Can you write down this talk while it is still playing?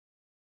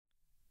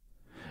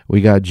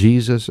We got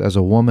Jesus as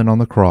a woman on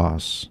the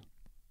cross,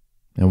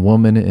 and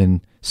woman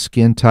in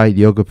skin-tight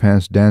yoga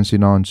pants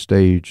dancing on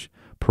stage,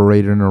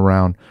 parading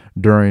around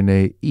during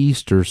a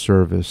Easter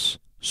service,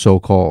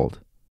 so-called.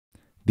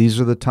 These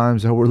are the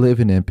times that we're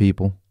living in,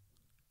 people.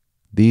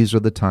 These are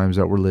the times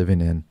that we're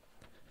living in.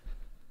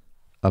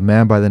 A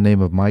man by the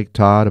name of Mike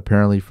Todd,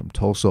 apparently from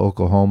Tulsa,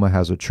 Oklahoma,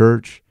 has a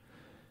church.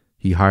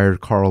 He hired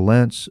Carl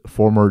Lentz,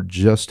 former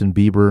Justin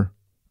Bieber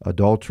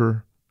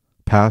adulterer,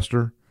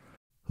 pastor,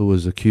 who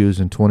was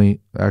accused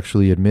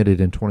actually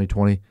admitted in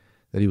 2020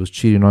 that he was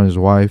cheating on his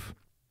wife,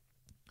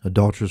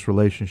 adulterous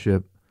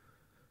relationship.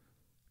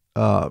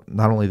 Not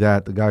only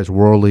that, the guy's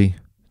worldly,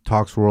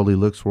 talks worldly,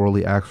 looks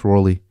worldly, acts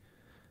worldly,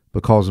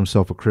 but calls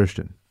himself a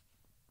Christian.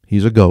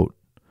 He's a goat.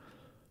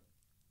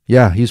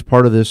 Yeah, he's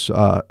part of this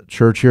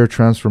church here,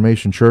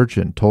 Transformation Church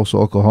in Tulsa,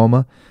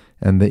 Oklahoma,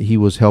 and that he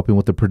was helping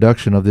with the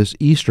production of this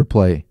Easter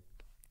play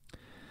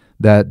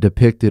that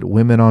depicted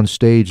women on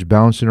stage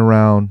bouncing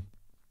around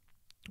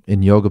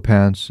in yoga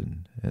pants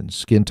and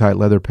skin-tight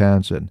leather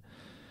pants. And,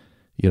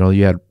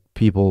 you had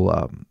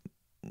people,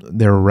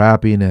 they were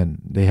rapping,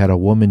 and they had a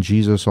woman,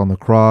 Jesus, on the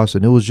cross.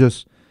 And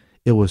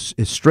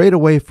it's straight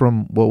away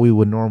from what we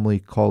would normally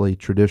call a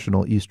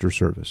traditional Easter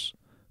service,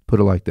 put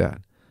it like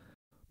that.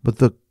 But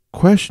the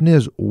question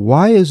is,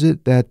 why is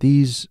it that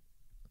these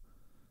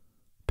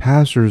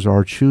pastors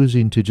are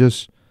choosing to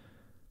just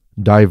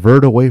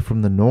divert away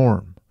from the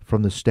norm,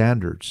 from the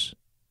standards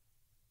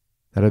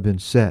that have been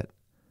set,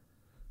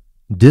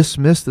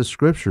 dismiss the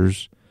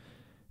scriptures,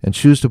 and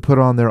choose to put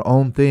on their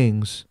own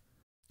things,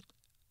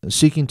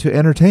 seeking to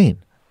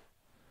entertain?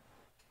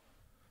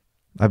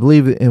 I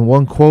believe in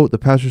one quote, the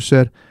pastor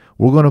said,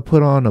 "We're going to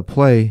put on a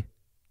play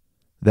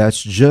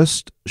that's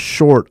just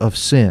short of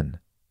sin.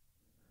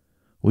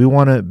 We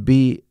want to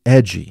be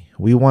edgy.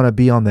 We want to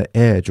be on the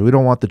edge. We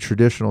don't want the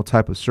traditional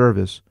type of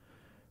service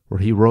where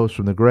he rose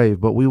from the grave,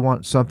 but we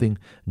want something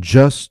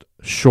just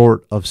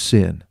short of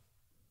sin."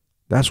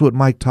 That's what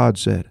Mike Todd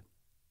said.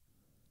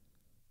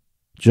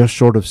 Just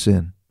short of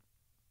sin.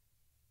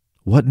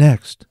 What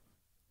next?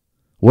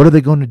 What are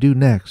they going to do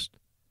next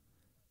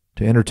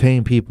to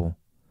entertain people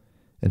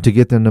and to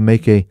get them to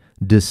make a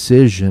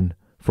decision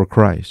for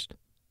Christ?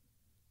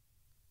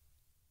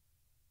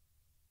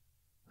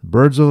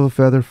 Birds of a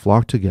feather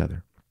flock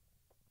together.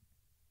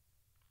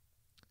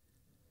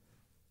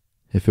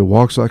 If it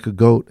walks like a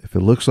goat, if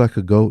it looks like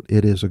a goat,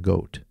 it is a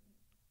goat.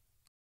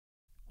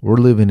 We're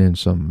living in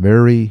some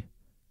very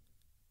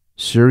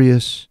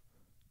serious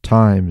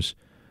times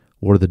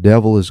where the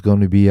devil is going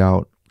to be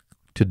out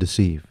to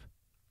deceive.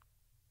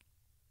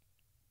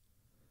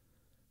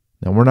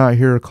 Now, we're not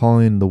here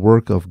calling the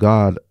work of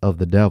God of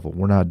the devil.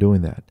 We're not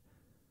doing that.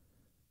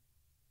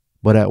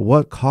 But at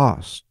what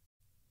cost?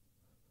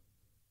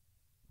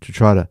 To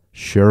try to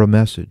share a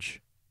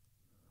message.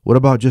 What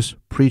about just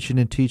preaching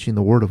and teaching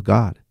the Word of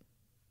God?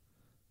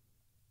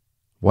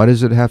 Why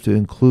does it have to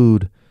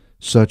include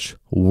such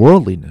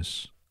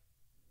worldliness?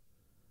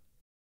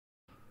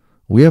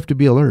 We have to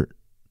be alert.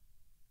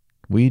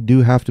 We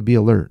do have to be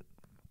alert.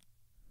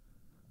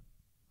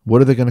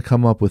 What are they going to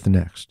come up with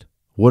next?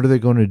 What are they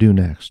going to do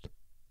next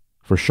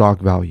for shock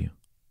value?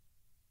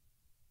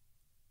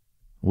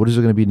 What is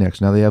it going to be next?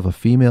 Now they have a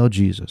female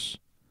Jesus.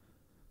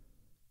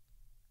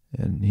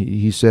 And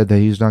he said that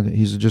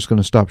he's just going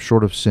to stop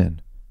short of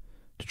sin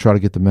to try to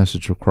get the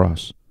message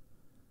across.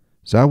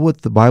 Is that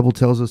what the Bible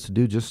tells us to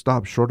do? Just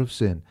stop short of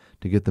sin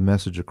to get the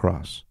message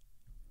across.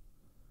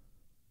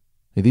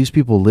 These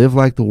people live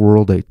like the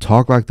world, they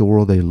talk like the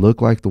world, they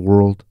look like the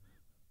world,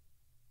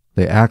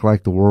 they act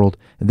like the world,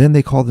 and then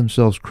they call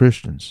themselves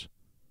Christians.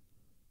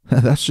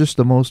 That's just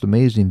the most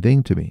amazing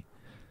thing to me.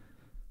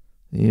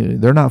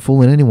 They're not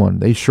fooling anyone.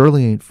 They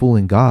surely ain't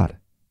fooling God.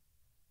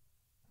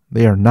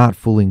 They are not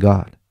fooling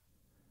God.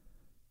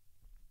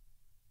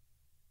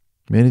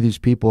 Many of these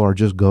people are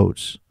just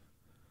goats.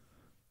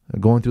 They're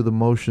going through the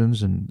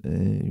motions, and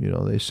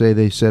they say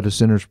they said a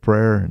sinner's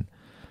prayer, and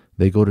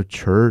they go to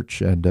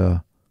church, and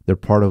they're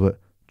part of a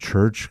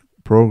church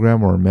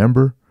program or a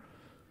member.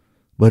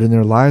 But in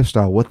their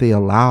lifestyle, what they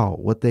allow,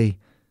 what they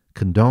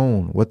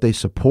condone, what they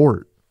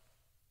support,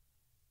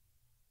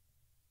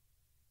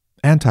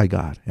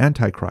 anti-God,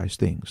 anti-Christ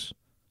things,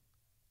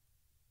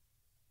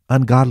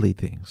 ungodly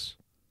things.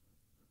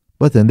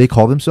 But then they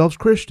call themselves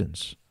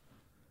Christians.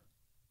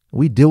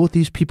 We deal with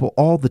these people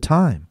all the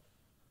time.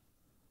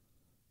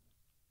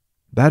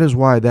 That is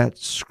why that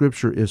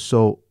scripture is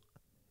so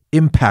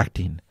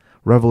impacting.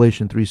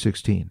 Revelation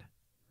 3:16.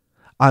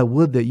 I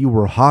would that you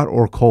were hot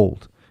or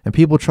cold. And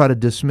people try to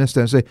dismiss that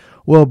and say,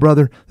 well,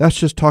 brother, that's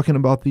just talking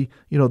about the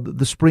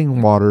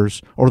spring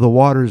waters or the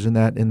waters in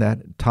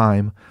that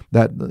time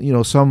that,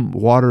 some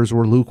waters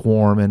were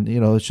lukewarm. And,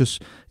 it's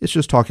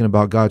just talking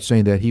about God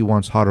saying that he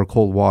wants hot or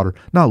cold water,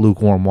 not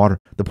lukewarm water.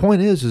 The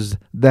point is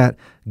that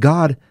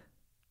God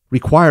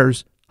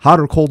requires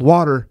hot or cold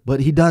water, but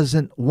he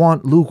doesn't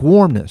want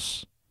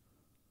lukewarmness.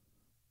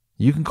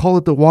 You can call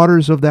it the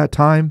waters of that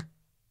time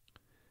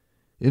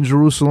in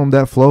Jerusalem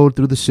that flowed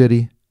through the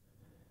city,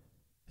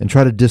 and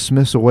try to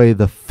dismiss away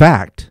the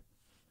fact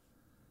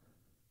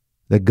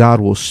that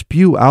God will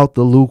spew out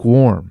the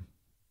lukewarm,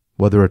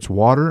 whether it's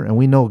water, and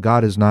we know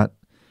God is not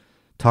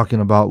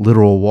talking about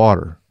literal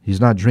water. He's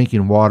not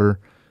drinking water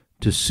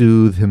to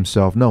soothe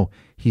himself. No,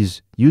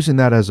 he's using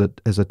that as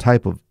a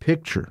type of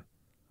picture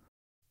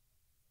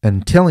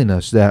and telling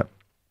us that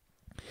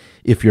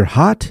if you're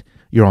hot,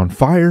 you're on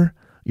fire,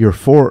 you're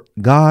for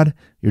God,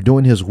 you're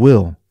doing his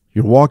will,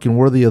 you're walking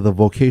worthy of the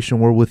vocation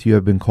wherewith you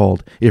have been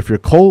called. If you're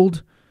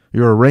cold,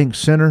 you're a rank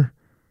sinner,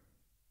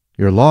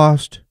 you're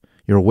lost,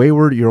 you're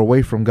wayward, you're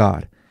away from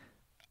God.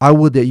 I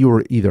would that you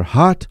were either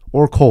hot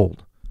or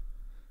cold.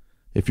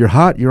 If you're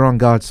hot, you're on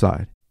God's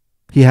side.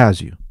 He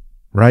has you,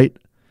 right?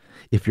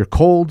 If you're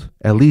cold,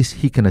 at least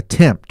he can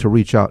attempt to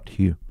reach out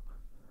to you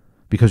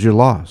because you're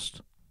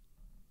lost.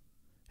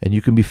 And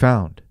you can be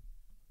found.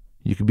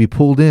 You can be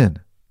pulled in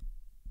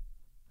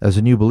as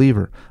a new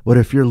believer. But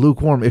if you're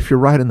lukewarm, if you're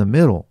right in the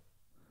middle,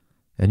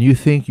 and you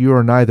think you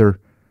are neither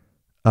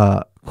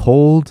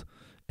cold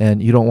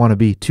and you don't want to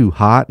be too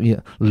hot,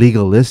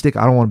 legalistic.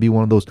 I don't want to be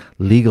one of those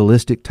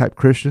legalistic type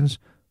Christians.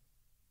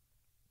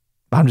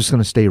 I'm just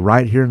going to stay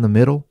right here in the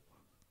middle.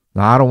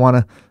 Now, I don't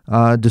want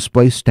to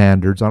display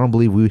standards. I don't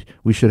believe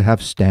we should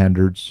have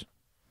standards.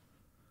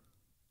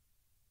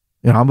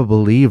 I'm a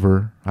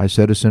believer. I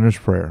said a sinner's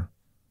prayer.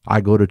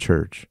 I go to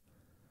church.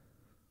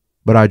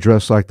 But I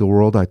dress like the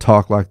world. I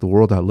talk like the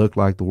world. I look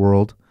like the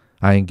world.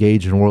 I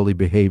engage in worldly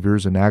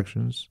behaviors and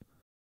actions.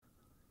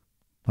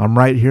 I'm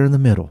right here in the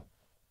middle.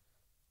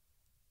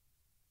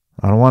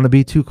 I don't want to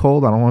be too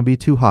cold. I don't want to be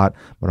too hot,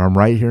 but I'm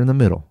right here in the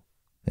middle.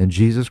 And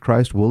Jesus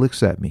Christ will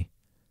accept me.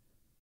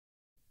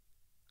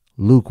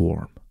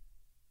 Lukewarm.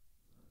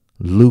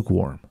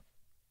 Lukewarm.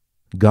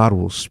 God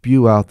will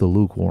spew out the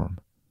lukewarm.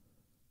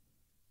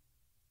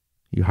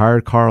 You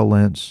hired Carl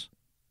Lentz.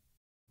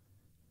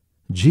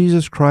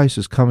 Jesus Christ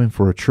is coming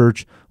for a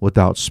church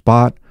without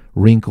spot,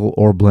 wrinkle,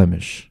 or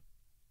blemish.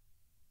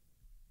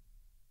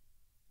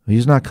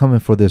 He's not coming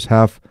for this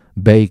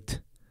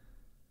half-baked,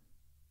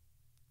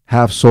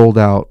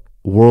 half-sold-out,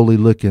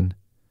 worldly-looking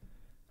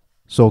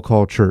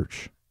so-called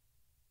church.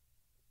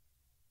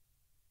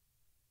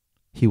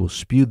 He will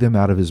spew them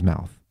out of his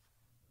mouth.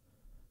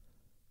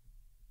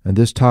 And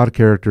this Todd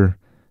character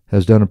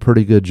has done a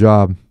pretty good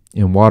job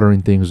in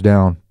watering things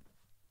down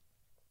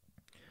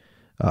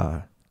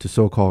to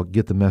so-called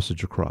get the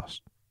message across.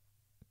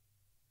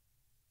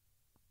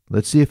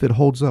 Let's see if it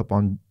holds up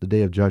on the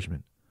day of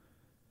judgment.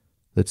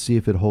 Let's see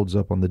if it holds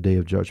up on the day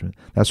of judgment.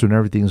 That's when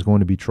everything is going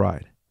to be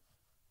tried.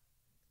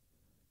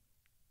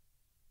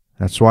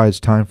 That's why it's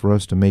time for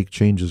us to make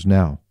changes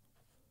now.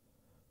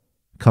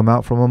 Come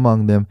out from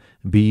among them,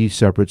 and be ye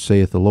separate,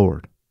 saith the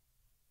Lord.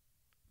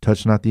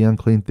 Touch not the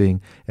unclean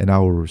thing, and I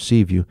will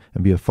receive you,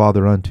 and be a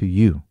father unto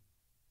you.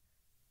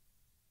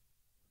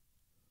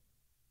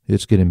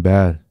 It's getting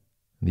bad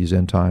in these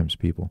end times,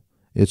 people.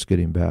 It's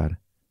getting bad.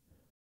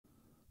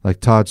 Like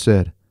Todd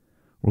said,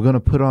 we're going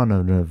to put on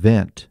an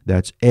event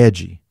that's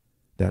edgy,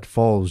 that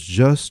falls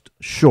just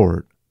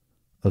short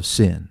of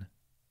sin.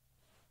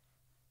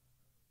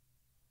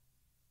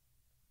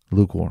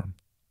 Lukewarm.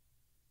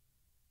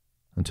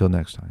 Until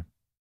next time.